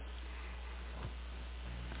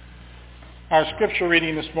Our scripture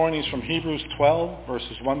reading this morning is from Hebrews 12,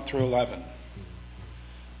 verses 1 through 11.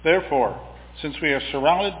 Therefore, since we are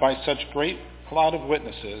surrounded by such great cloud of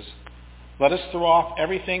witnesses, let us throw off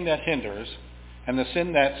everything that hinders and the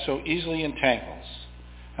sin that so easily entangles,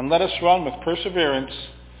 and let us run with perseverance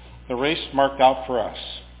the race marked out for us,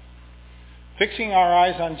 fixing our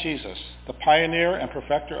eyes on Jesus, the pioneer and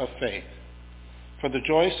perfecter of faith. For the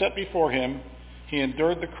joy set before him, he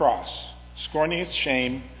endured the cross, scorning its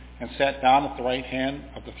shame, and sat down at the right hand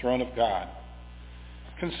of the throne of God.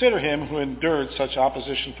 Consider him who endured such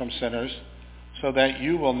opposition from sinners, so that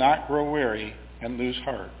you will not grow weary and lose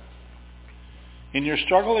heart. In your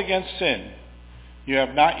struggle against sin, you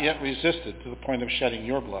have not yet resisted to the point of shedding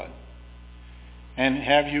your blood. And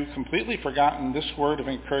have you completely forgotten this word of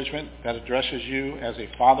encouragement that addresses you as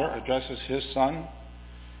a father addresses his son?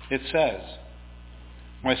 It says,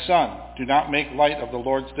 "My son, do not make light of the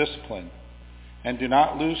Lord's discipline, and do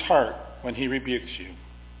not lose heart when he rebukes you.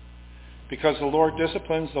 Because the Lord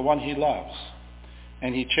disciplines the one he loves,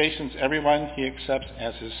 and he chastens everyone he accepts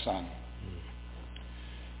as his son."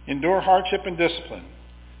 Endure hardship and discipline.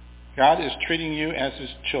 God is treating you as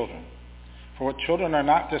his children, for what children are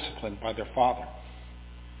not disciplined by their father.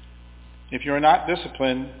 If you are not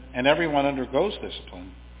disciplined, and everyone undergoes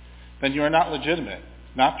discipline, then you are not legitimate,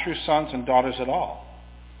 not true sons and daughters at all.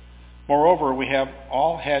 Moreover, we have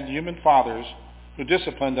all had human fathers who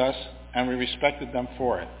disciplined us, and we respected them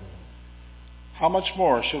for it. How much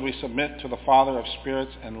more should we submit to the Father of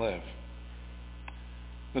spirits and live?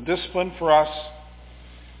 The discipline for us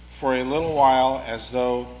for a little while as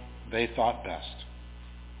though they thought best.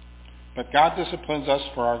 But God disciplines us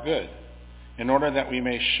for our good, in order that we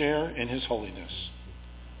may share in his holiness.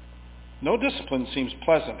 No discipline seems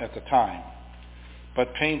pleasant at the time,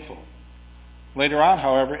 but painful. Later on,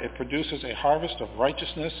 however, it produces a harvest of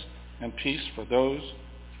righteousness and peace for those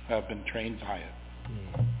who have been trained by it.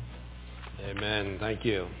 Amen. Thank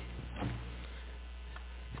you.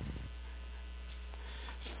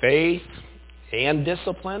 Faith and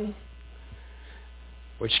discipline,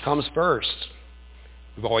 which comes first?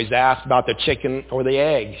 We've always asked about the chicken or the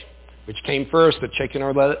egg. Which came first, the chicken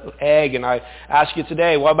or the egg? And I ask you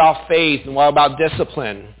today, what about faith and what about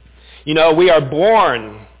discipline? You know, we are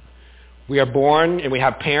born. We are born and we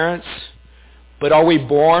have parents. But are we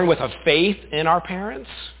born with a faith in our parents?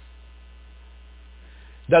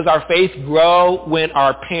 Does our faith grow when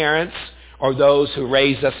our parents or those who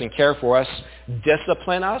raise us and care for us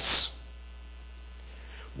discipline us?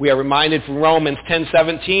 We are reminded from Romans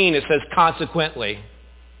 10:17, it says consequently.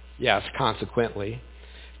 Yes, consequently.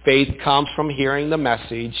 Faith comes from hearing the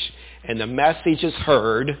message, and the message is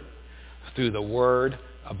heard through the word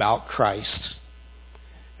about Christ.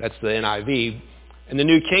 That's the NIV. In the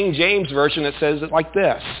New King James Version, it says it like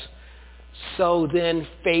this: so then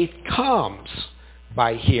faith comes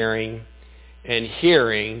by hearing, and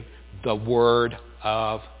hearing the word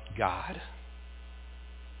of God.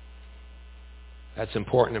 That's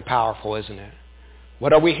important and powerful, isn't it?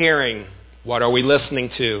 What are we hearing? What are we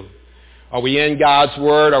listening to? Are we in God's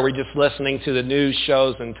word? Are we just listening to the news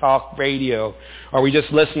shows and talk radio? Are we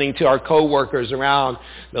just listening to our coworkers around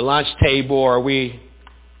the lunch table? Or are we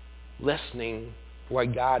listening to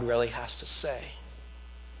what God really has to say?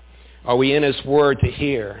 Are we in his word to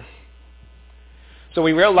hear? So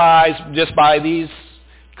we realize just by these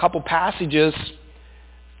couple passages,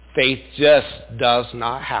 faith just does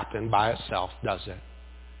not happen by itself, does it?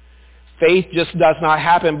 Faith just does not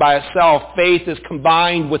happen by itself. Faith is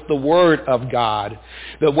combined with the Word of God,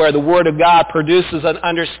 where the Word of God produces an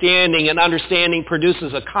understanding, and understanding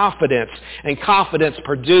produces a confidence, and confidence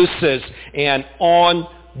produces an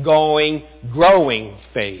ongoing, growing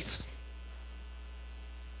faith.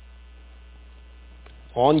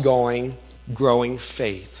 Ongoing, growing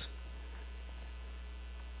faith.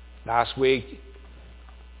 Last week,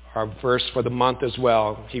 our verse for the month as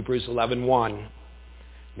well, Hebrews 11:1.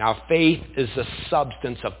 Now faith is the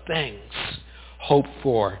substance of things hoped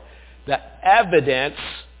for, the evidence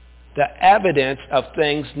of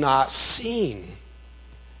things not seen.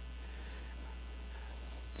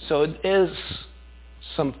 So it is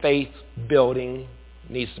some faith building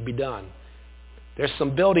needs to be done. There's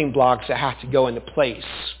some building blocks that have to go into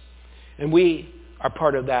place. And we are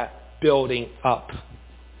part of that building up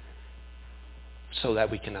so that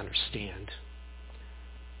we can understand.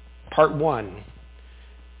 Part 1.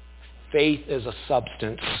 Faith is a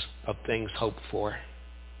substance of things hoped for.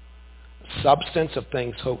 Substance of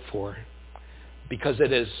things hoped for. Because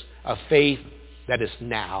it is a faith that is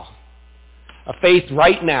now. A faith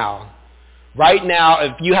right now. Right now,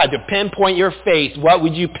 if you had to pinpoint your faith, what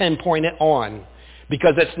would you pinpoint it on?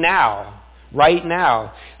 Because it's now. right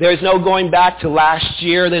now. There's no going back to last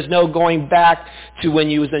year. There's no going back to when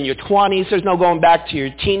you was in your 20s. There's no going back to your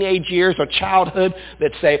teenage years or childhood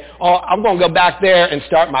that say, oh, I'm going to go back there and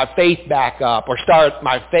start my faith back up or start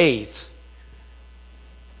my faith.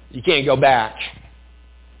 You can't go back.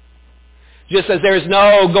 Just as there's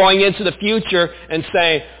no going into the future and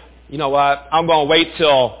saying, you know what, I'm going to wait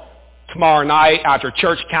till tomorrow night after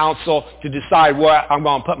church council to decide what I'm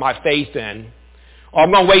going to put my faith in. Or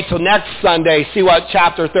I'm going to wait till next Sunday, see what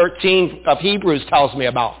chapter 13 of Hebrews tells me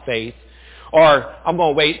about faith. Or I'm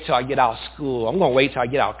going to wait till I get out of school. I'm going to wait till I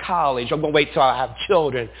get out of college. I'm going to wait till I have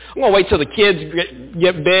children. I'm going to wait till the kids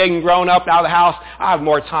get big and grown up out of the house. I have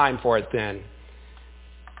more time for it then.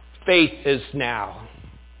 Faith is now.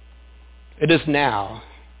 It is now.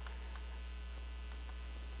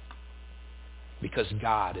 Because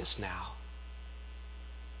God is now.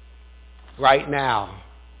 Right now,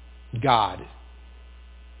 God.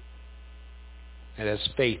 And His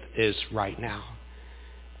faith is right now.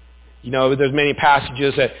 You know, there's many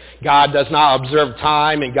passages that God does not observe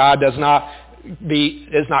time and God is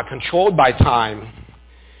not controlled by time.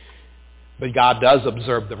 But God does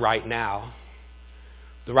observe the right now.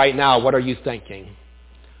 The right now, what are you thinking?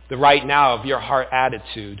 The right now of your heart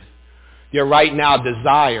attitude. Your right now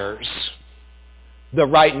desires. The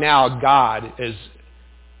right now God is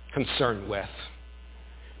concerned with.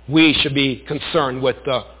 We should be concerned with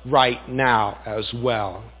the right now as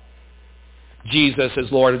well. Jesus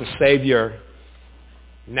is Lord and Savior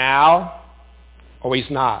now, or He's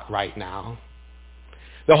not right now.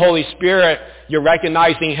 The Holy Spirit, you're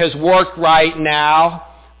recognizing His work right now,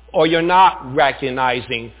 or you're not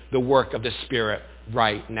recognizing the work of the Spirit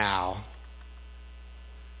right now.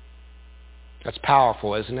 That's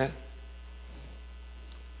powerful, isn't it?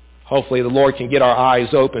 Hopefully the Lord can get our eyes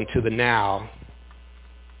open to the now.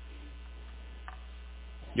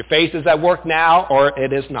 Your faith is at work now, or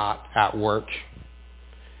it is not at work.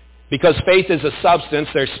 Because faith is a substance,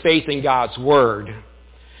 there's faith in God's Word.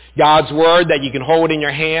 God's Word that you can hold in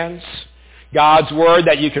your hands. God's Word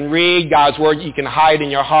that you can read. God's Word you can hide in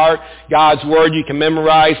your heart. God's Word you can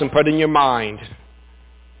memorize and put in your mind.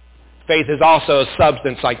 Faith is also a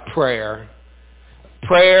substance like prayer.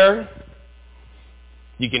 Prayer,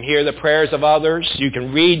 you can hear the prayers of others. You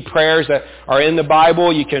can read prayers that are in the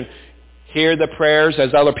Bible. You can hear the prayers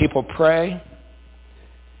as other people pray.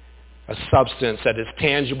 A substance that is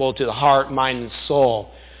tangible to the heart, mind, and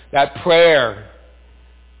soul. That prayer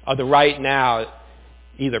of the right now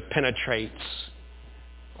either penetrates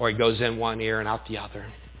or it goes in one ear and out the other.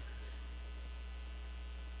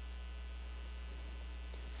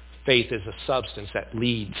 Faith is a substance that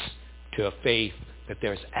leads to a faith that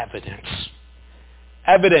there's evidence.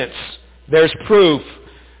 Evidence. There's proof.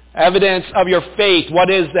 Evidence of your faith. What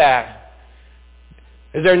is that?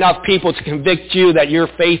 Is there enough people to convict you that you're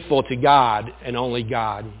faithful to God and only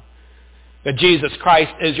God? That Jesus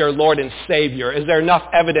Christ is your Lord and Savior? Is there enough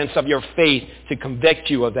evidence of your faith to convict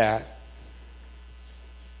you of that?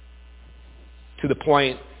 To the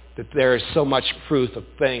point that there is so much proof of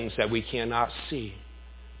things that we cannot see.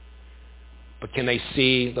 But can they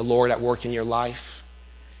see the Lord at work in your life?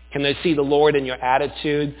 Can they see the Lord in your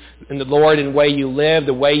attitude, and the Lord in the way you live,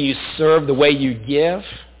 the way you serve, the way you give?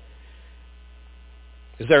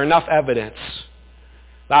 Is there enough evidence?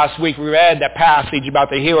 Last week we read that passage about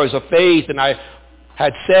the heroes of faith, and I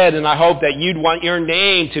had said, and I hope that you'd want your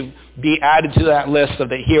name to be added to that list of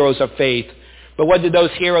the heroes of faith. But what did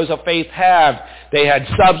those heroes of faith have? They had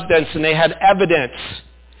substance and they had evidence.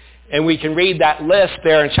 And we can read that list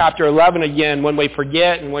there in chapter 11 again when we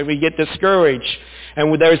forget and when we get discouraged.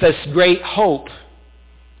 And there's this great hope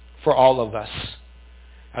for all of us.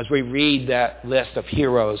 As we read that list of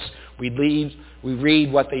heroes, we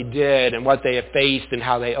read what they did and what they have faced and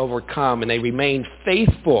how they overcome, and they remained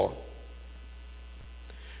faithful.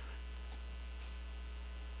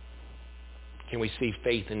 Can we see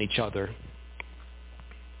faith in each other?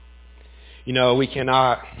 You know, we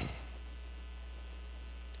cannot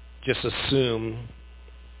just assume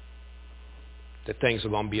that things are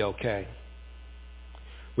going to be okay.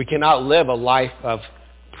 We cannot live a life of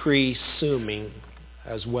presuming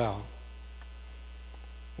as well.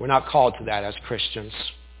 We're not called to that as Christians.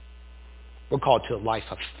 We're called to a life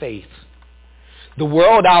of faith. The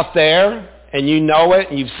world out there, and you know it,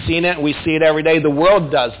 and you've seen it, and we see it every day, the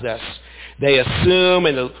world does this. They assume,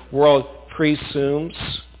 and the world presumes.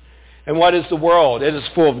 And what is the world? It is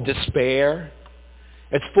full of despair.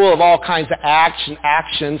 It's full of all kinds of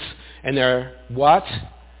actions, and they're what?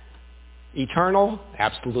 Eternal?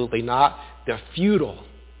 Absolutely not. They're futile.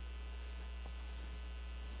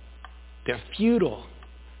 They're futile.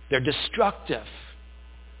 They're destructive.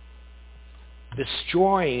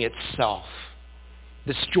 destroying itself,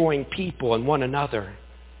 destroying people and one another.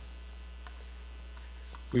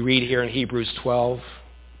 We read here in Hebrews 12.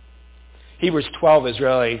 Hebrews 12 is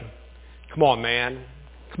really, come on, man.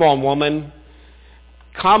 Come on, woman.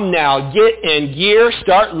 Come now, get in gear,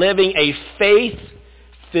 start living a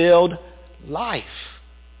faith-filled life.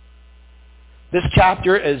 This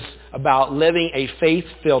chapter is about living a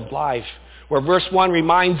faith-filled life, where verse 1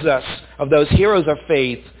 reminds us of those heroes of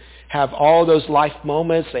faith have all those life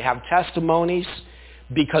moments, they have testimonies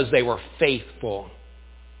because they were faithful.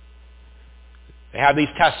 They have these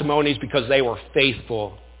testimonies because they were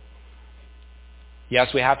faithful. Yes,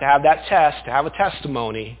 we have to have that test to have a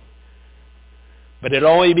testimony. But it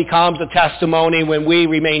only becomes a testimony when we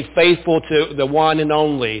remain faithful to the one and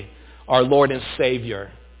only, our Lord and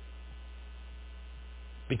Savior.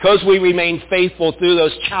 Because we remain faithful through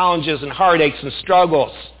those challenges and heartaches and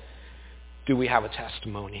struggles, do we have a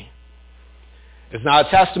testimony? It's not a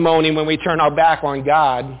testimony when we turn our back on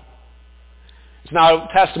God. It's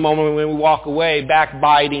not a testimony when we walk away,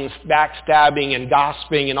 backbiting, backstabbing, and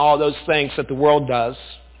gossiping and all those things that the world does.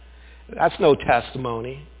 That's no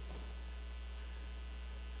testimony.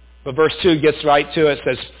 But verse 2 gets right to it.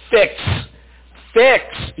 It says, fix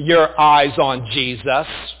your eyes on Jesus.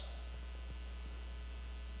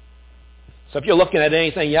 So if you're looking at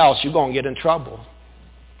anything else, you're going to get in trouble.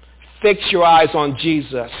 Fix your eyes on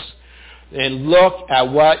Jesus and look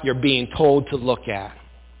at what you're being told to look at.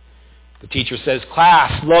 The teacher says,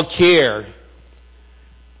 class, look here.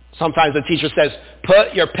 Sometimes the teacher says,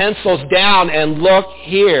 put your pencils down and look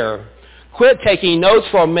here. Quit taking notes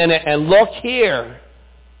for a minute and look here.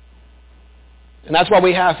 And that's what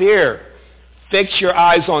we have here. Fix your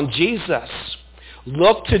eyes on Jesus.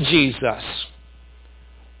 Look to Jesus.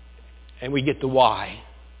 And we get the why.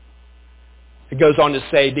 It goes on to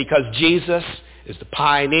say, because Jesus is the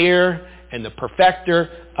pioneer and the perfecter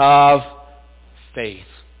of faith.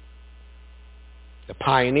 The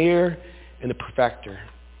pioneer and the perfecter.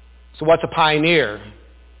 So what's a pioneer?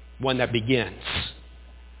 One that begins.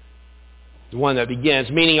 The one that begins,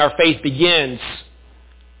 meaning our faith begins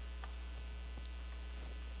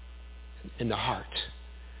in the heart.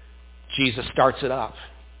 Jesus starts it up.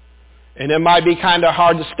 And it might be kind of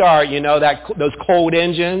hard to start, those cold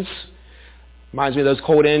engines. Reminds me of those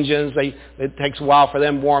cold engines. It takes a while for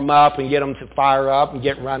them to warm up and get them to fire up and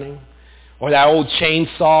get running. Or that old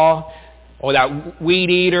chainsaw, or that weed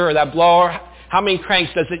eater, or that blower. How many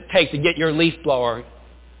cranks does it take to get your leaf blower?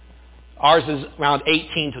 Ours is around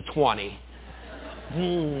 18 to 20.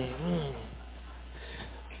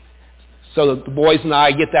 So the boys and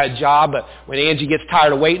I get that job, but when Angie gets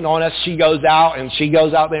tired of waiting on us, she goes out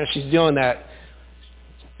there and she's doing that.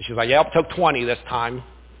 She's like, yep, took 20 this time.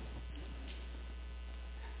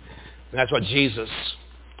 And that's what Jesus,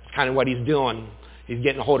 kind of what he's doing. He's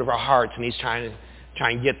getting a hold of our hearts and he's trying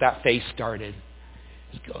to get that faith started.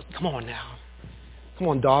 He goes, come on now. Come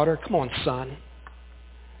on, daughter. Come on, son.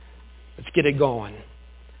 Let's get it going.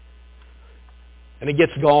 And it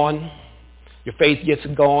gets going. Your faith gets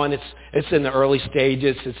going. It's in the early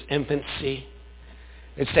stages. It's infancy.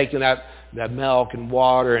 It's taking that milk and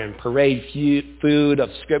water and parade food of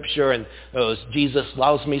Scripture and those Jesus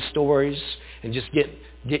loves me stories and just getting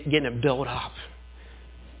it built up.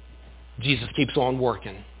 Jesus keeps on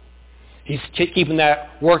working. He's keeping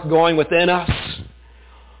that work going within us.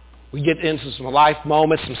 We get into some life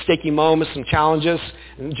moments, some sticky moments, some challenges,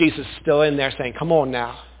 and Jesus is still in there saying, come on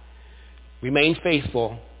now. Remain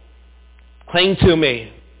faithful. Cling to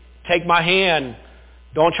me. Take my hand.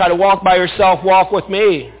 Don't try to walk by yourself. Walk with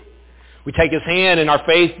me. We take his hand and our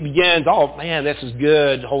faith begins. Oh, man, this is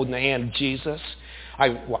good, holding the hand of Jesus.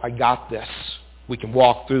 I got this. We can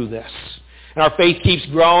walk through this. And our faith keeps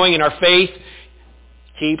growing and our faith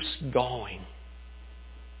keeps going.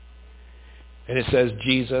 And it says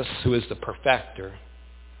Jesus, who is the perfecter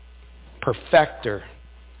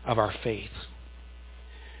of our faith.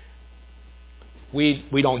 We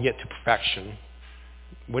don't get to perfection.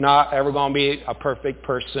 We're not ever going to be a perfect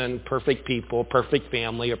person, perfect people, perfect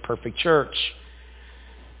family, a perfect church.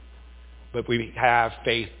 But we have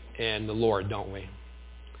faith in the Lord, don't we?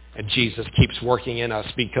 And Jesus keeps working in us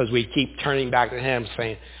because we keep turning back to him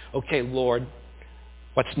saying, okay, Lord,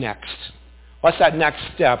 what's next? What's that next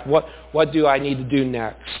step? What do I need to do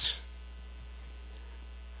next?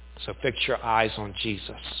 So fix your eyes on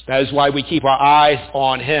Jesus. That is why we keep our eyes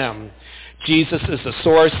on him. Jesus is the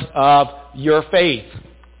source of your faith.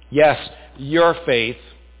 Yes, your faith.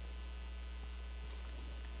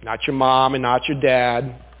 Not your mom and not your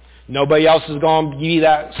dad. Nobody else is going to be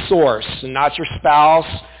that source. And not your spouse,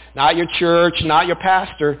 not your church, not your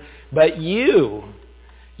pastor, but you.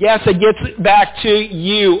 Yes, it gets back to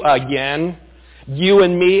you again, you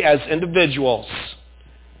and me as individuals.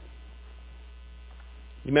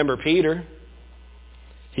 Remember Peter?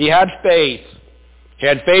 He had faith. He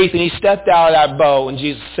had faith and he stepped out of that boat and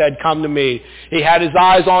Jesus said, come to me. He had his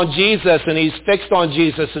eyes on Jesus and he's fixed on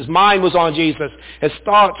Jesus. His mind was on Jesus. His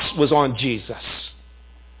thoughts was on Jesus.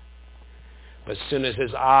 But as soon as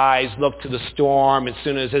his eyes looked to the storm, as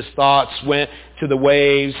soon as his thoughts went to the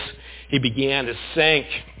waves, he began to sink.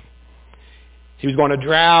 He was going to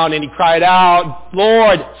drown and he cried out,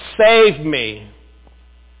 Lord, save me.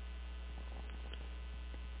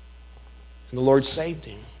 And the Lord saved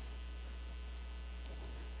him.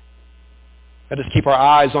 Let us keep our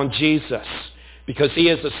eyes on Jesus because he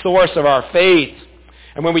is the source of our faith.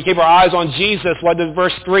 And when we keep our eyes on Jesus, what does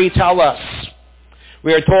verse 3 tell us?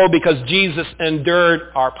 We are told because Jesus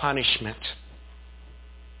endured our punishment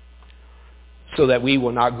so that we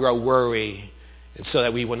will not grow weary and so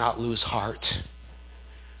that we will not lose heart.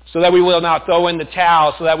 So that we will not throw in the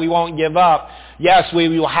towel, so that we won't give up. Yes, we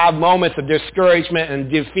will have moments of discouragement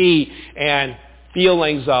and defeat and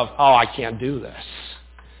feelings of, oh, I can't do this.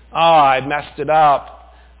 Oh, I messed it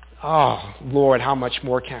up. Oh, Lord, how much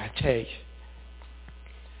more can I take?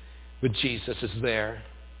 But Jesus is there.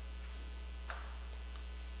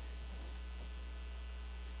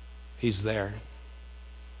 He's there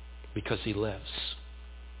because he lives.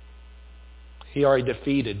 He already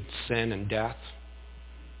defeated sin and death.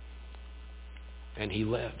 And he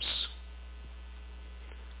lives.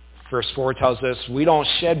 Verse 4 tells us we don't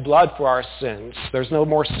shed blood for our sins. There's no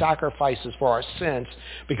more sacrifices for our sins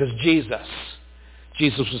because Jesus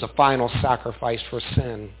was the final sacrifice for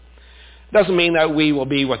sin. It doesn't mean that we will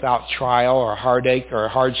be without trial or heartache or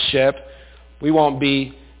hardship. We won't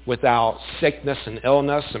be without sickness and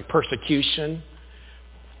illness and persecution.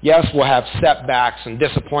 Yes, we'll have setbacks and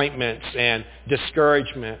disappointments and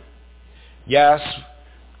discouragement. Yes,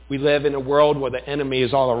 we live in a world where the enemy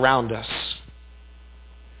is all around us.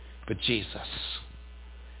 But Jesus,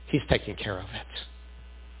 he's taking care of it.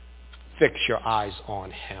 Fix your eyes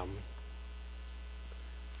on him.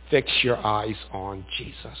 Fix your eyes on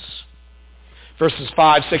Jesus. Verses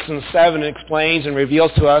 5, 6, and 7 explains and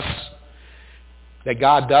reveals to us that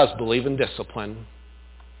God does believe in discipline.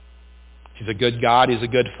 He's a good God. He's a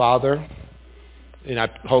good Father. And I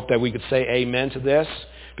hope that we could say amen to this.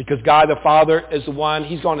 Because God the Father is the one,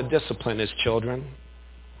 he's going to discipline his children.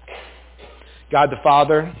 God the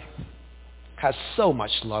Father has so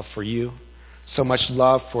much love for you, so much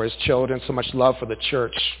love for his children, so much love for the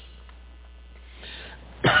church,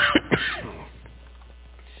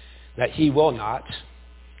 that he will not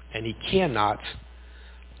and he cannot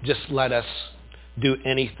just let us do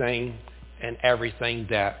anything and everything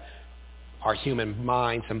that our human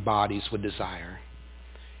minds and bodies would desire.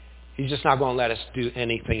 He's just not going to let us do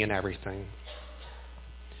anything and everything.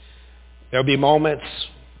 There'll be moments,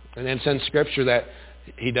 and it's in Scripture that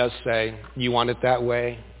he does say, you want it that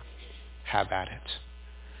way? Have at it.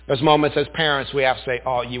 There's moments as parents we have to say,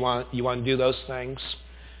 oh, you want to do those things?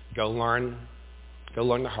 Go learn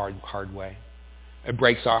the hard way. It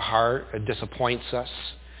breaks our heart. It disappoints us.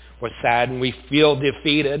 We're sad and we feel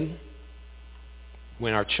defeated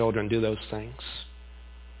when our children do those things.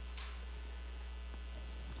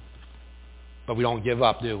 But we don't give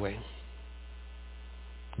up, do we?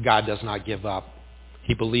 God does not give up.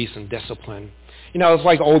 He believes in discipline. You know, it's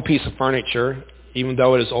like an old piece of furniture. Even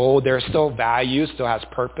though it is old, there is still value, still has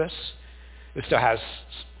purpose. It still has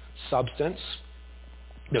substance.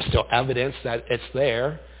 There's still evidence that it's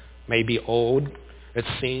there. Maybe old. It's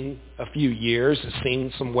seen a few years. It's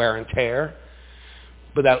seen some wear and tear.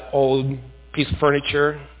 But that old piece of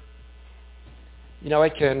furniture, you know,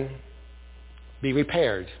 it can be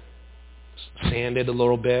repaired. Sanded a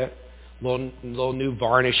little bit. Little new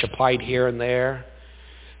varnish applied here and there.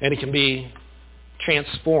 And it can be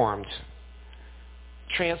transformed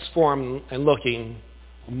and looking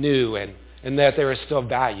new, and that there is still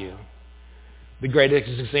value. The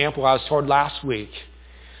greatest example I was told last week,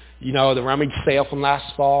 you know, the rummage sale from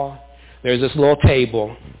last fall, there's this little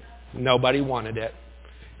table. Nobody wanted it.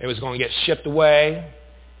 It was going to get shipped away.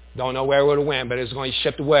 Don't know where it would have went, but it was going to be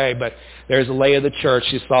shipped away. But there's a lady of the church.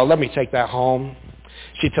 She thought, let me take that home.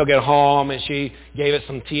 She took it home and she gave it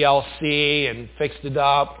some TLC and fixed it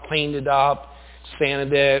up, cleaned it up,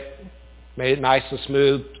 sanded it, made it nice and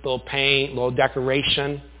smooth, little paint, little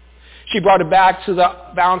decoration. She brought it back to the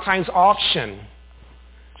Valentine's auction.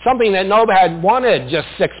 Something that nobody had wanted just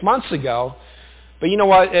 6 months ago. But you know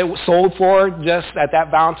what it was sold for just at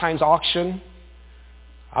that Valentine's auction?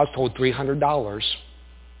 I was told $300.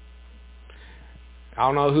 I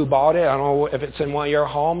don't know who bought it. I don't know if it's in one of your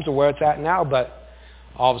homes or where it's at now, but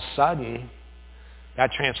all of a sudden,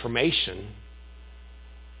 that transformation,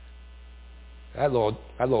 that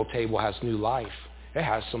little table has new life. It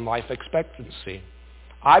has some life expectancy.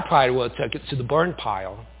 I probably would have took it to the burn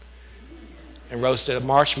pile and roasted a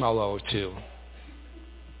marshmallow or two.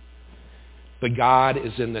 But God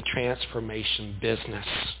is in the transformation business.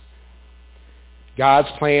 God's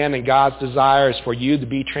plan and God's desire is for you to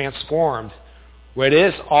be transformed. Where it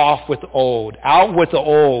is off with the old, out with the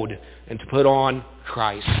old, and to put on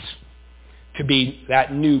Christ. To be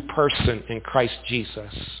that new person in Christ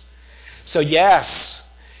Jesus. So yes,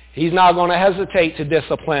 he's not going to hesitate to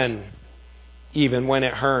discipline even when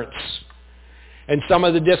it hurts. And some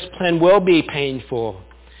of the discipline will be painful.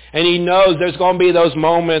 And he knows there's going to be those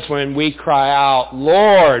moments when we cry out,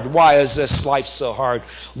 Lord, why is this life so hard?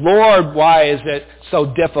 Lord, why is it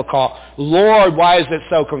so difficult? Lord, why is it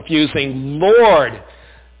so confusing? Lord,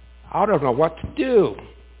 I don't know what to do.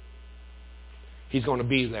 He's going to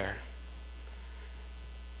be there.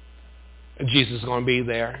 And Jesus is going to be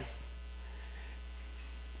there.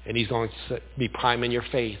 And he's going to be priming your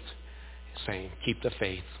faith, saying, keep the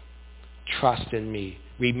faith. Trust in me.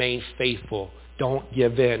 Remain faithful. Don't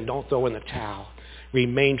give in. Don't throw in the towel.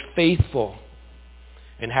 Remain faithful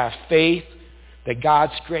and have faith that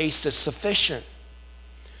God's grace is sufficient.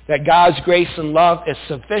 That God's grace and love is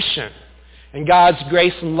sufficient. And God's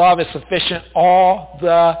grace and love is sufficient all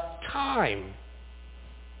the time.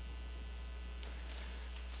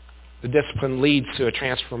 The discipline leads to a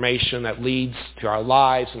transformation that leads to our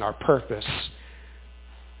lives, and our purpose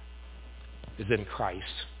is in Christ.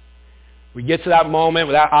 We get to that moment,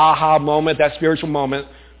 that aha moment, that spiritual moment,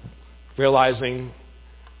 realizing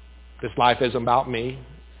this life isn't about me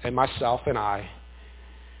and myself and I,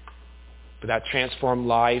 but that transformed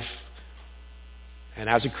life, and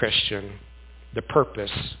as a Christian, the purpose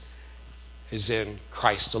is in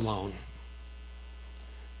Christ alone.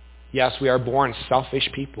 Yes, we are born selfish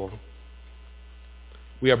people.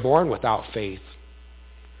 We are born without faith.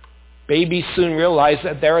 Babies soon realize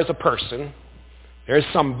that there is a person. There's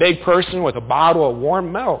some big person with a bottle of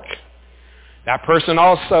warm milk. That person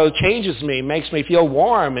also changes me, makes me feel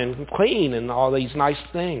warm and clean and all these nice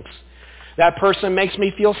things. That person makes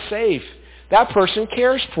me feel safe. That person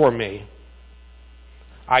cares for me.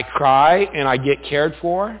 I cry and I get cared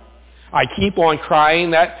for. I keep on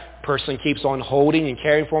crying. That person keeps on holding and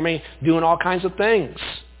caring for me, doing all kinds of things.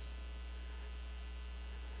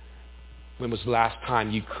 When was the last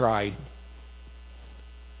time you cried?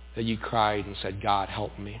 That you cried and said, God,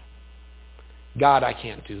 help me. God, I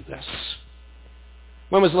can't do this.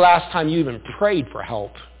 When was the last time you even prayed for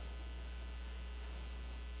help?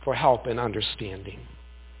 For help and understanding.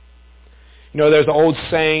 You know, there's an old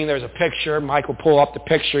saying, there's a picture. Mike will pull up the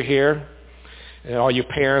picture here. And all your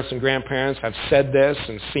parents and grandparents have said this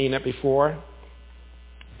and seen it before.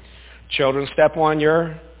 Children, step on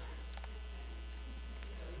your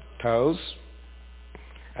toes.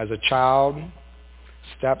 As a child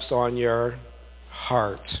steps on your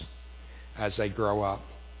heart as they grow up.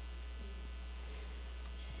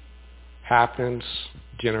 Happens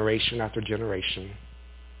generation after generation.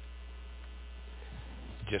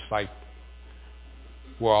 Just like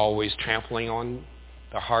we're always trampling on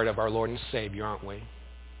the heart of our Lord and Savior, aren't we?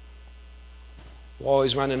 We're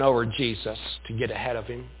always running over Jesus to get ahead of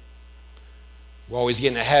him. We're always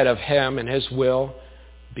getting ahead of him and his will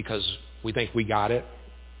because we think we got it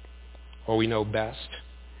or we know best.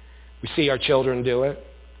 We see our children do it.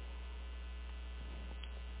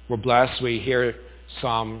 We're blessed. We hear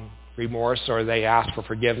some remorse or they ask for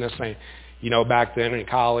forgiveness. They, back then in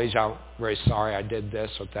college, I'm very sorry I did this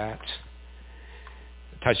or that.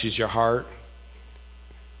 It touches your heart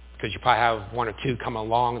because you probably have one or two come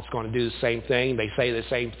along that's going to do the same thing. They say the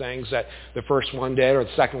same things that the first one did or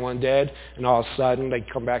the second one did, and all of a sudden they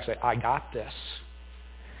come back and say, I got this.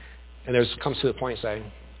 And it comes to the point of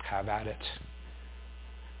saying, have at it.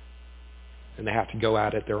 And they have to go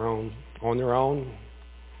at it on their own.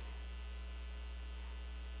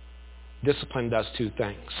 Discipline does two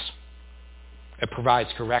things. It provides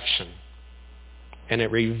correction. And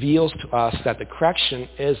it reveals to us that the correction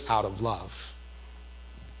is out of love.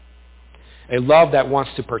 A love that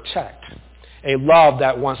wants to protect. A love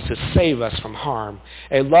that wants to save us from harm.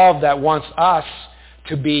 A love that wants us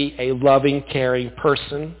to be a loving, caring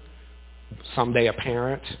person. Someday a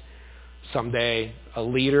parent. Someday a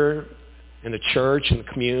leader in the church, in the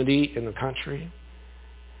community, in the country.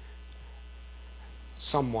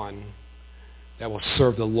 Someone that will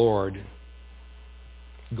serve the Lord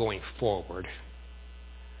going forward.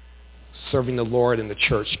 Serving the Lord in the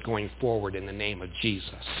church going forward in the name of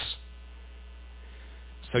Jesus.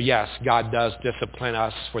 So yes, God does discipline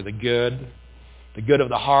us for the good, the good of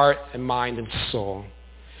the heart and mind and soul.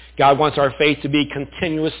 God wants our faith to be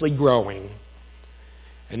continuously growing.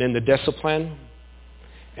 And in the discipline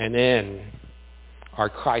and in our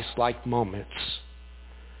Christ-like moments,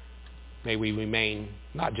 may we remain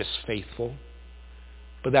not just faithful,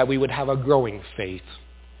 but that we would have a growing faith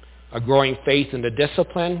in the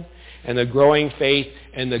discipline and a growing faith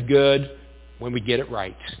in the good when we get it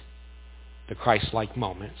right, the Christ-like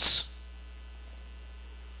moments.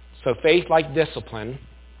 So faith like discipline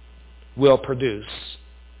will produce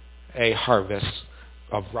a harvest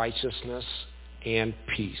of righteousness and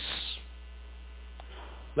peace.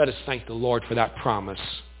 Let us thank the Lord for that promise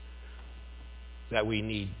that we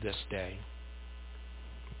need this day.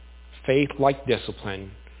 Faith like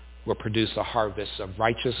discipline will produce a harvest of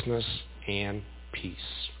righteousness and peace.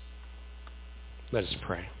 Let us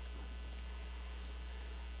pray.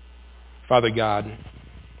 Father God,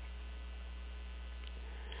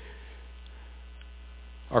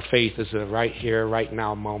 our faith is a right here, right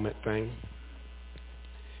now moment thing.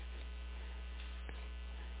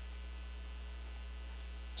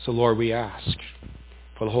 So Lord, we ask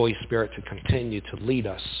for the Holy Spirit to continue to lead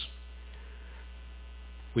us.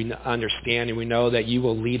 We understand and we know that you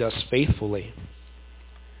will lead us faithfully.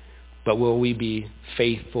 But will we be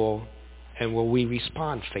faithful and will we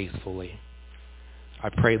respond faithfully? I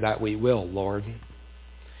pray that we will, Lord.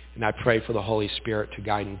 And I pray for the Holy Spirit to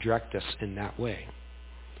guide and direct us in that way.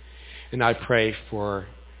 And I pray for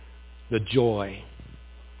the joy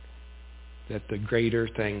that the greater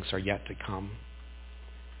things are yet to come,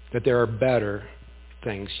 that there are better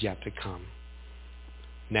things yet to come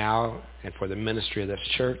now and for the ministry of this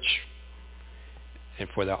church and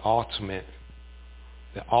for the ultimate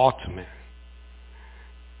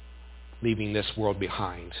leaving this world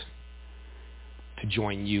behind to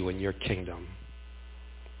join you in your kingdom,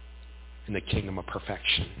 in the kingdom of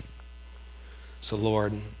perfection. So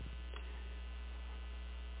Lord,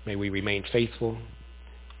 may we remain faithful.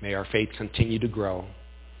 May our faith continue to grow.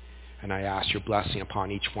 And I ask your blessing upon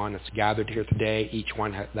each one that's gathered here today, each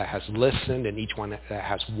one that has listened, and each one that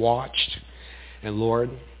has watched. And Lord,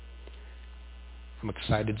 I'm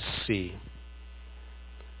excited to see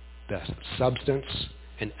the substance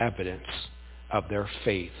and evidence of their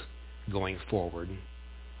faith going forward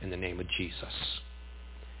in the name of Jesus.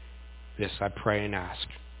 This I pray and ask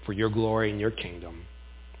for your glory and your kingdom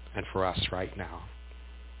and for us right now.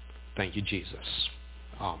 Thank you, Jesus.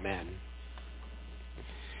 Amen.